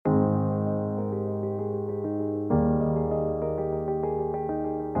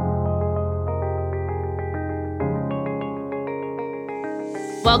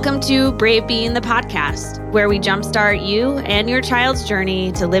Welcome to Brave Being the podcast, where we jumpstart you and your child's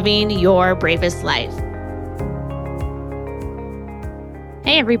journey to living your bravest life.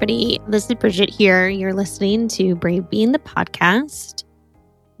 Hey, everybody. This is Bridget here. You're listening to Brave Being the podcast.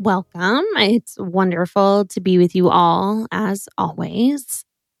 Welcome. It's wonderful to be with you all, as always.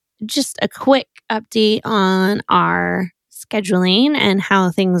 Just a quick update on our scheduling and how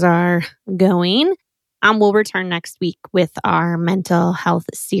things are going. We'll return next week with our mental health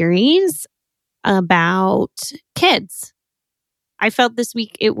series about kids. I felt this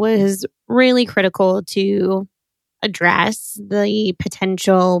week it was really critical to address the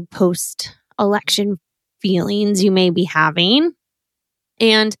potential post-election feelings you may be having.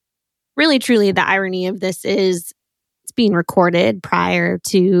 And really, truly, the irony of this is it's being recorded prior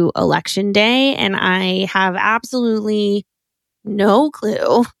to Election Day, and I have absolutely no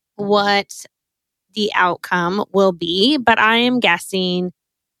clue what the outcome will be, but I am guessing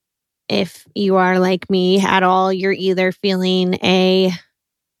if you are like me at all, you're either feeling a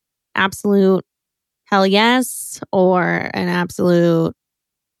absolute hell yes or an absolute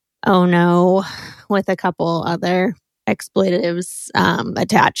oh no with a couple other expletives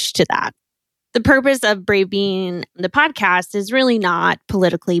attached to that. The purpose of Brave Being the podcast is really not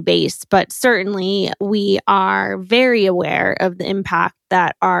politically based, but certainly we are very aware of the impact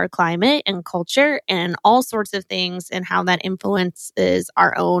that our climate and culture and all sorts of things and how that influences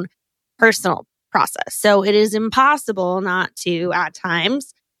our own personal process. So it is impossible not to, at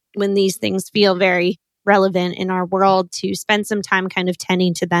times, when these things feel very relevant in our world, to spend some time kind of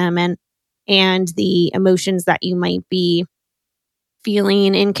tending to them and the emotions that you might be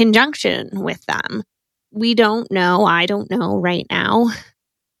feeling in conjunction with them. We don't know, I don't know right now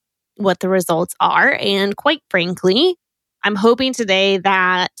what the results are. And quite frankly, I'm hoping today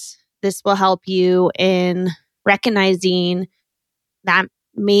that this will help you in recognizing that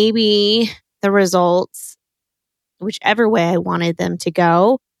maybe the results, whichever way I wanted them to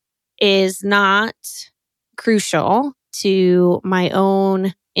go, is not crucial to my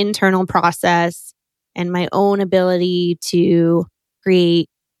own internal process and my own ability to create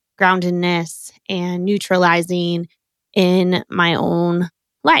groundedness and neutralizing in my own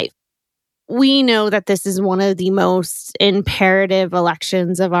life. We know that this is one of the most imperative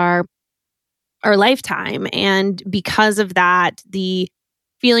elections of our lifetime. And because of that, the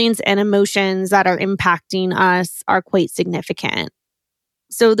feelings and emotions that are impacting us are quite significant.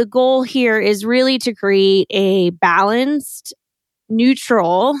 So the goal here is really to create a balanced,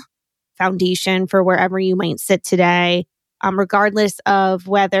 neutral foundation for wherever you might sit today, regardless of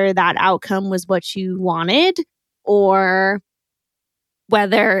whether that outcome was what you wanted or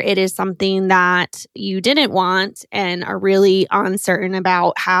whether it is something that you didn't want and are really uncertain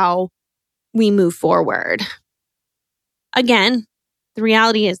about how we move forward. Again, the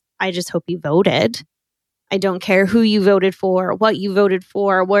reality is I just hope you voted. I don't care who you voted for, what you voted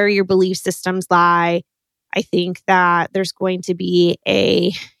for, where your belief systems lie. I think that there's going to be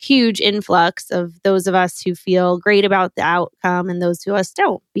a huge influx of those of us who feel great about the outcome and those of us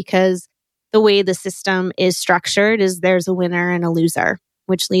don't, because the way the system is structured is there's a winner and a loser,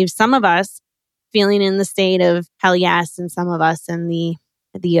 which leaves some of us feeling in the state of hell yes and some of us in the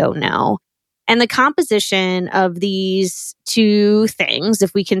oh no. And the composition of these two things,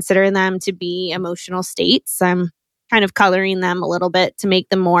 if we consider them to be emotional states, I'm kind of coloring them a little bit to make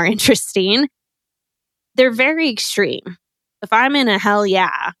them more interesting. They're very extreme. If I'm in a hell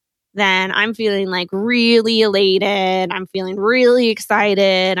yeah, then I'm feeling like really elated. I'm feeling really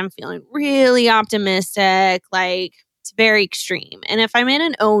excited. I'm feeling really optimistic. Like it's very extreme. And if I'm in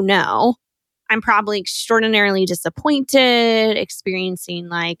an oh no, I'm probably extraordinarily disappointed, experiencing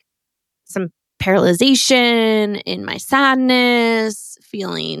like some paralyzation in my sadness,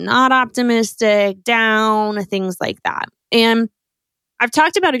 feeling not optimistic, down, things like that. And I've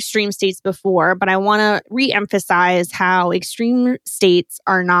talked about extreme states before, but I want to re-emphasize how extreme states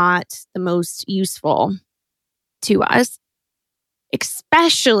are not the most useful to us,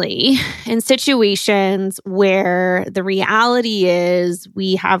 especially in situations where the reality is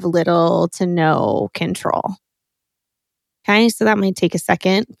we have little to no control. Okay, so that might take a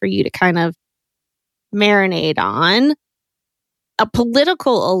second for you to kind of marinate on. A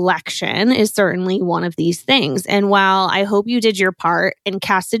political election is certainly one of these things. And while I hope you did your part and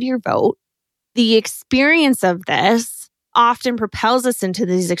casted your vote, the experience of this often propels us into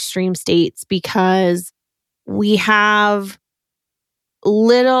these extreme states because we have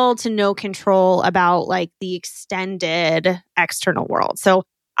little to no control about like the extended external world. So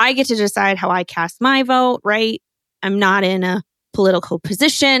I get to decide how I cast my vote, right? I'm not in a political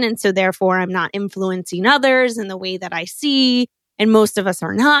position. And so therefore I'm not influencing others in the way that I see And most of us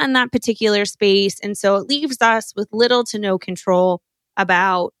are not in that particular space. And so it leaves us with little to no control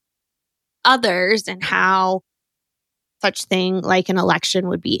about others and how such thing like an election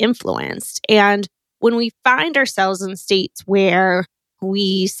would be influenced. And when we find ourselves in states where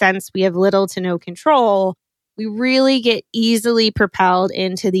we sense we have little to no control, we really get easily propelled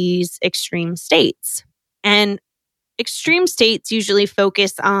into these extreme states. And extreme states usually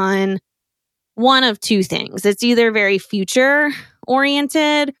focus on one of two things. It's either very future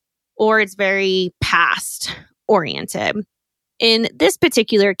oriented or it's very past oriented. In this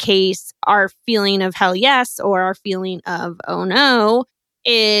particular case, our feeling of hell yes or our feeling of oh no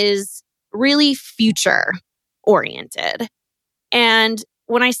is really future oriented. And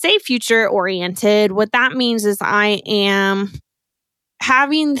when I say future oriented, what that means is I am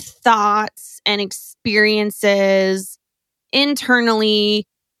having thoughts and experiences internally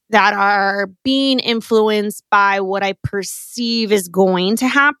that are being influenced by what I perceive is going to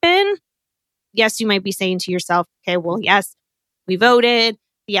happen. Yes, you might be saying to yourself, okay, well, yes, we voted.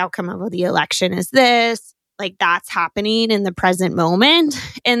 The outcome of the election is this. Like that's happening in the present moment.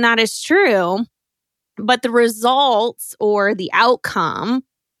 And that is true. But the results or the outcome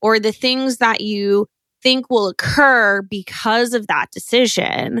or the things that you think will occur because of that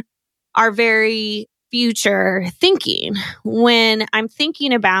decision are very future thinking. When I'm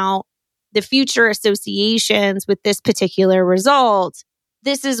thinking about the future associations with this particular result,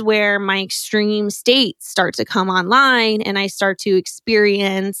 this is where my extreme states start to come online and I start to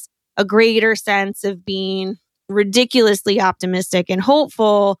experience a greater sense of being ridiculously optimistic and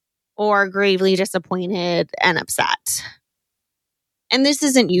hopeful or gravely disappointed and upset. And this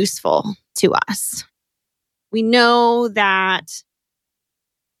isn't useful to us. We know that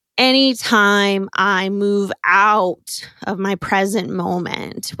anytime I move out of my present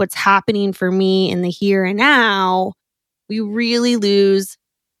moment, what's happening for me in the here and now, we really lose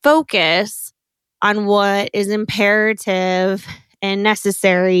focus on what is imperative and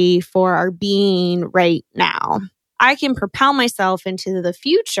necessary for our being right now. I can propel myself into the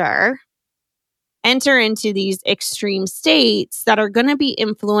future, enter into these extreme states that are going to be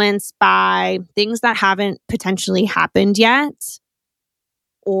influenced by things that haven't potentially happened yet,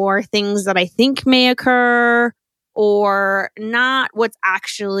 or things that I think may occur, or not what's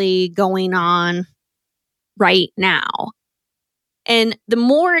actually going on right now. And the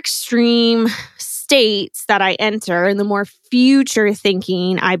more extreme states that I enter and the more future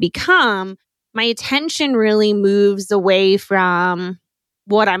thinking I become, my attention really moves away from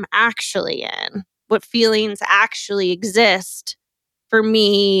what I'm actually in, what feelings actually exist for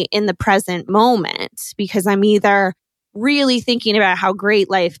me in the present moment, because I'm either really thinking about how great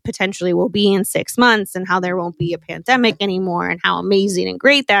life potentially will be in 6 months and how there won't be a pandemic anymore and how amazing and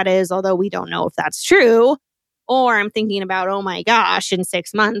great that is, although we don't know if that's true. Or I'm thinking about, oh my gosh, in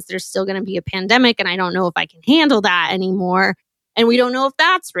 6 months, there's still going to be a pandemic and I don't know if I can handle that anymore. And we don't know if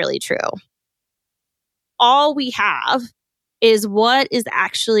that's really true. All we have is what is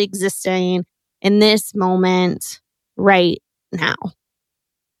actually existing in this moment right now.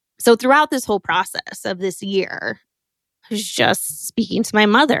 So throughout this whole process of this year, I was just speaking to my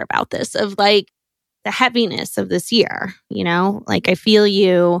mother about this, of like the heaviness of this year, like I feel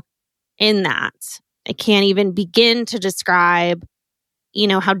you in that. I can't even begin to describe,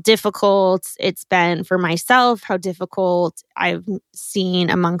 how difficult it's been for myself, how difficult I've seen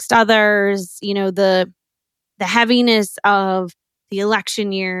amongst others, the heaviness of the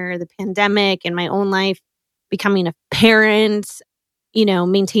election year, the pandemic, and my own life, becoming a parent,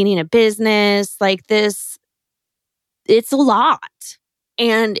 maintaining a business like this. It's a lot.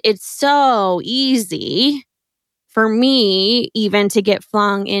 And it's so easy for me even to get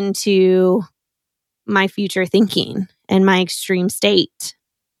flung into my future thinking and my extreme state.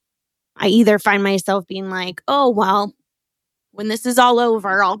 I either find myself being like, oh, well, when this is all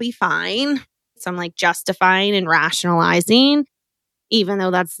over, I'll be fine. So I'm like justifying and rationalizing, even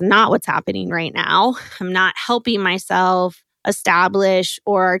though that's not what's happening right now. I'm not helping myself establish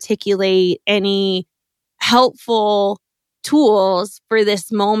or articulate any helpful tools for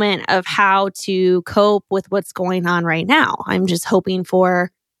this moment of how to cope with what's going on right now. I'm just hoping for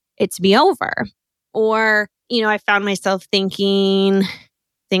it to be over. Or, I found myself thinking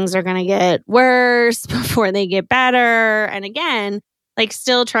things are going to get worse before they get better. And again, like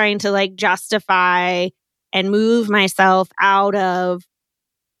still trying to like justify and move myself out of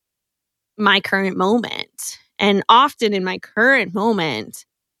my current moment. And often in my current moment,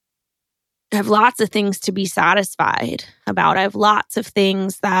 I have lots of things to be satisfied about. I have lots of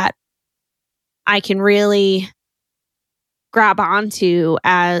things that I can really grab onto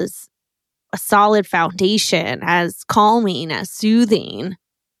as a solid foundation, as calming, as soothing,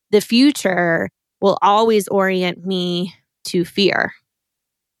 the future will always orient me to fear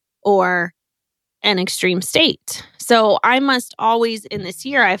or an extreme state. So I must always, in this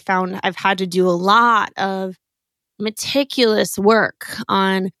year, I've found I've had to do a lot of meticulous work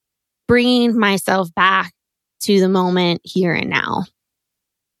on bringing myself back to the moment here and now.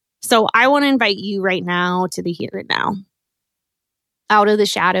 So I want to invite you right now to the here and now, out of the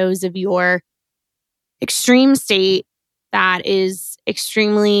shadows of your extreme state that is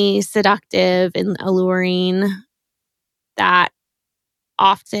extremely seductive and alluring, that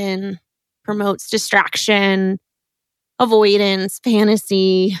often promotes distraction, avoidance,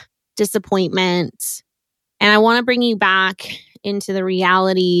 fantasy, disappointment. And I want to bring you back into the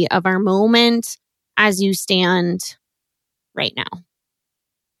reality of our moment as you stand right now.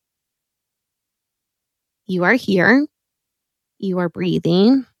 You are here. You are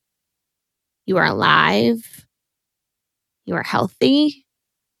breathing. You are alive. You are healthy.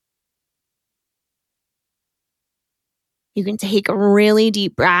 You can take a really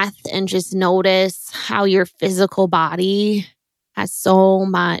deep breath and just notice how your physical body has so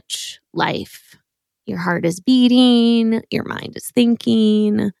much life. Your heart is beating, your mind is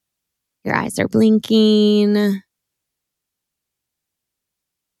thinking, your eyes are blinking.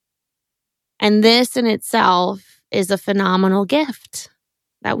 And this in itself is a phenomenal gift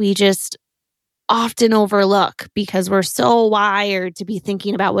that we just often overlook because we're so wired to be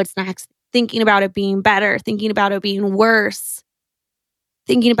thinking about what's next, thinking about it being better, thinking about it being worse,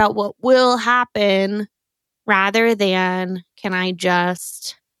 thinking about what will happen rather than, can I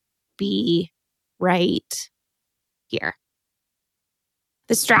just be right here?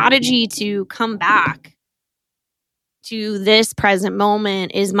 The strategy to come back to this present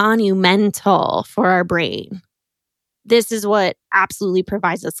moment is monumental for our brain. This is what absolutely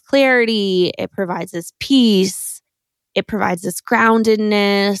provides us clarity. It provides us peace. It provides us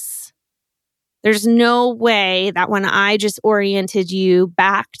groundedness. There's no way that when I just oriented you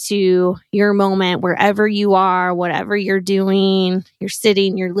back to your moment, wherever you are, whatever you're doing, you're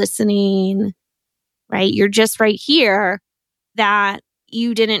sitting, you're listening, right? You're just right here, that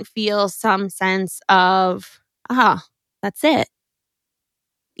you didn't feel some sense of, that's it.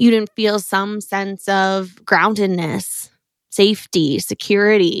 You didn't feel some sense of groundedness, safety,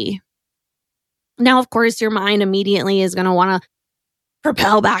 security. Now, of course, your mind immediately is going to want to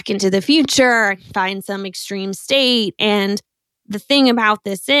propel back into the future, find some extreme state. And the thing about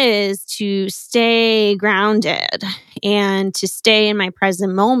this is to stay grounded and to stay in my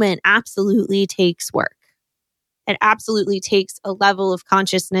present moment absolutely takes work. It absolutely takes a level of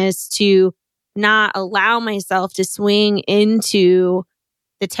consciousness to not allow myself to swing into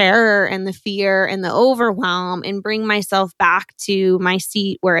the terror and the fear and the overwhelm and bring myself back to my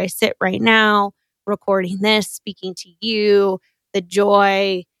seat where I sit right now, recording this, speaking to you, the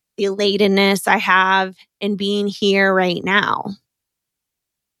joy, the elatedness I have in being here right now.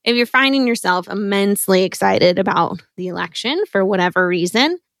 If you're finding yourself immensely excited about the election for whatever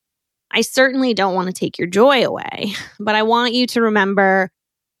reason, I certainly don't want to take your joy away, but I want you to remember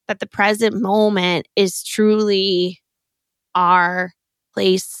that the present moment is truly our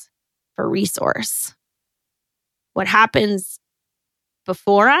place for resource. What happens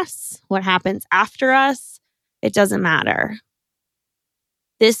before us, what happens after us, it doesn't matter.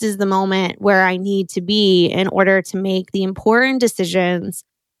 This is the moment where I need to be in order to make the important decisions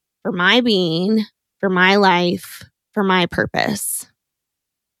for my being, for my life, for my purpose.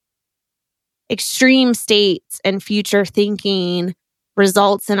 Extreme states and future thinking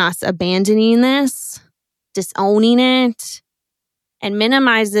results in us abandoning this, disowning it, and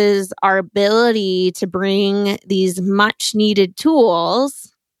minimizes our ability to bring these much needed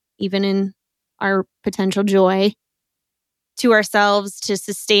tools, even in our potential joy, to ourselves to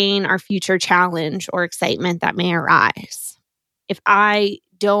sustain our future challenge or excitement that may arise. If I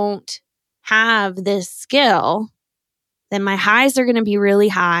don't have this skill, then my highs are going to be really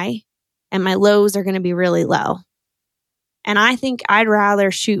high and my lows are going to be really low. And I think I'd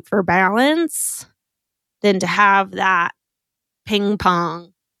rather shoot for balance than to have that ping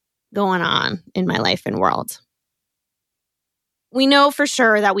pong going on in my life and world. We know for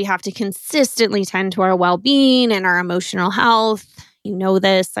sure that we have to consistently tend to our well-being and our emotional health. You know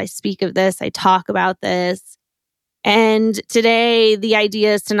this, I speak of this, I talk about this. And today, the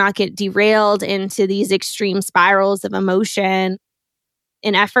idea is to not get derailed into these extreme spirals of emotion,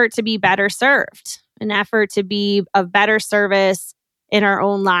 in effort to be better served, an effort to be of better service in our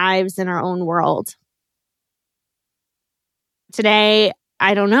own lives, in our own world. Today,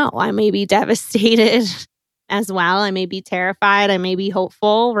 I don't know, I may be devastated as well. I may be terrified. I may be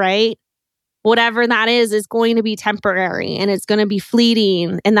hopeful, right? whatever that is going to be temporary and it's going to be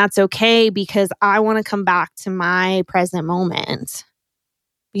fleeting. And that's okay because I want to come back to my present moment.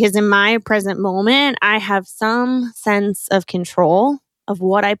 Because in my present moment, I have some sense of control of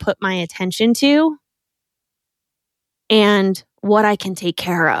what I put my attention to and what I can take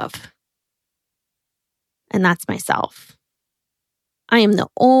care of. And that's myself. I am the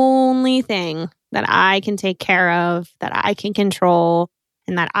only thing that I can take care of, that I can control,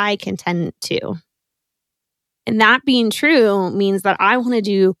 and that I can tend to. And that being true means that I want to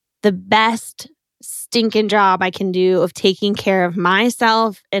do the best stinking job I can do of taking care of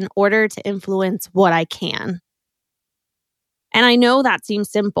myself in order to influence what I can. And I know that seems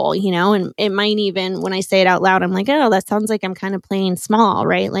simple, and it might even, when I say it out loud, I'm like, oh, that sounds like I'm kind of playing small,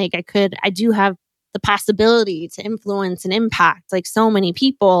 right? Like I do have the possibility to influence and impact like so many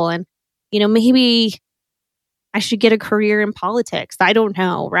people. And, maybe I should get a career in politics. I don't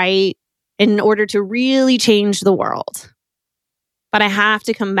know, right? In order to really change the world. But I have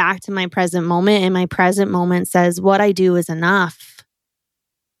to come back to my present moment. And my present moment says what I do is enough.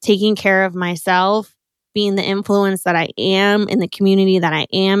 Taking care of myself, being the influence that I am in the community that I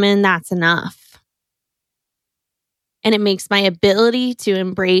am in, that's enough. And it makes my ability to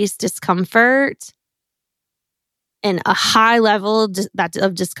embrace discomfort and a high level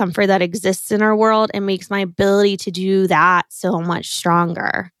of discomfort that exists in our world, and makes my ability to do that so much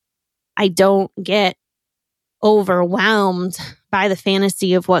stronger. I don't get overwhelmed by the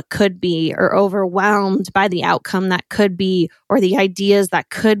fantasy of what could be, or overwhelmed by the outcome that could be, or the ideas that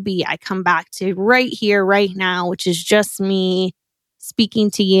could be. I come back to right here, right now, which is just me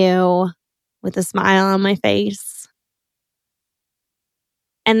speaking to you with a smile on my face.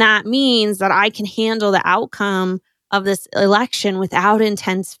 And that means that I can handle the outcome of this election without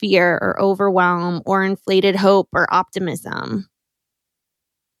intense fear or overwhelm or inflated hope or optimism.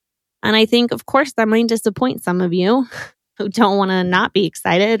 And I think, of course, that might disappoint some of you who don't want to not be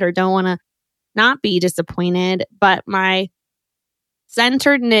excited or don't want to not be disappointed. But my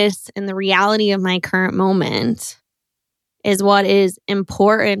centeredness in the reality of my current moment is what is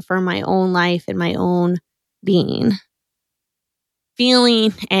important for my own life and my own being.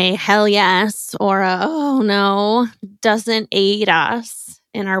 Feeling a hell yes or a oh no doesn't aid us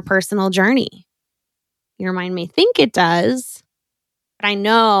in our personal journey. Your mind may think it does, but I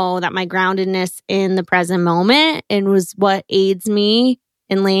know that my groundedness in the present moment and was what aids me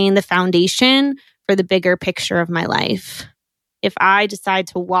in laying the foundation for the bigger picture of my life. If I decide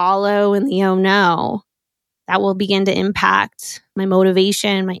to wallow in the oh no, that will begin to impact my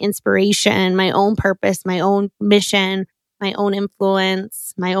motivation, my inspiration, my own purpose, my own mission, my own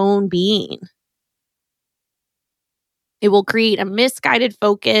influence, my own being. It will create a misguided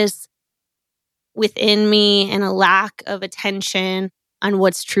focus within me and a lack of attention on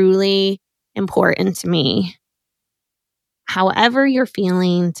what's truly important to me. However you're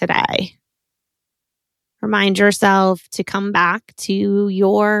feeling today, remind yourself to come back to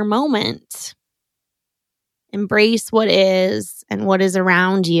your moment. Embrace what is and what is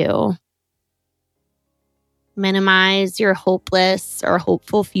around you. Minimize your hopeless or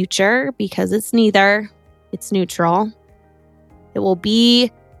hopeful future because it's neither. It's neutral. It will be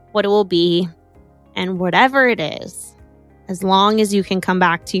what it will be. And whatever it is, as long as you can come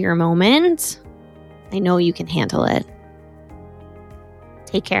back to your moment, I know you can handle it.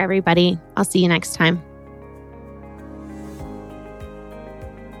 Take care, everybody. I'll see you next time.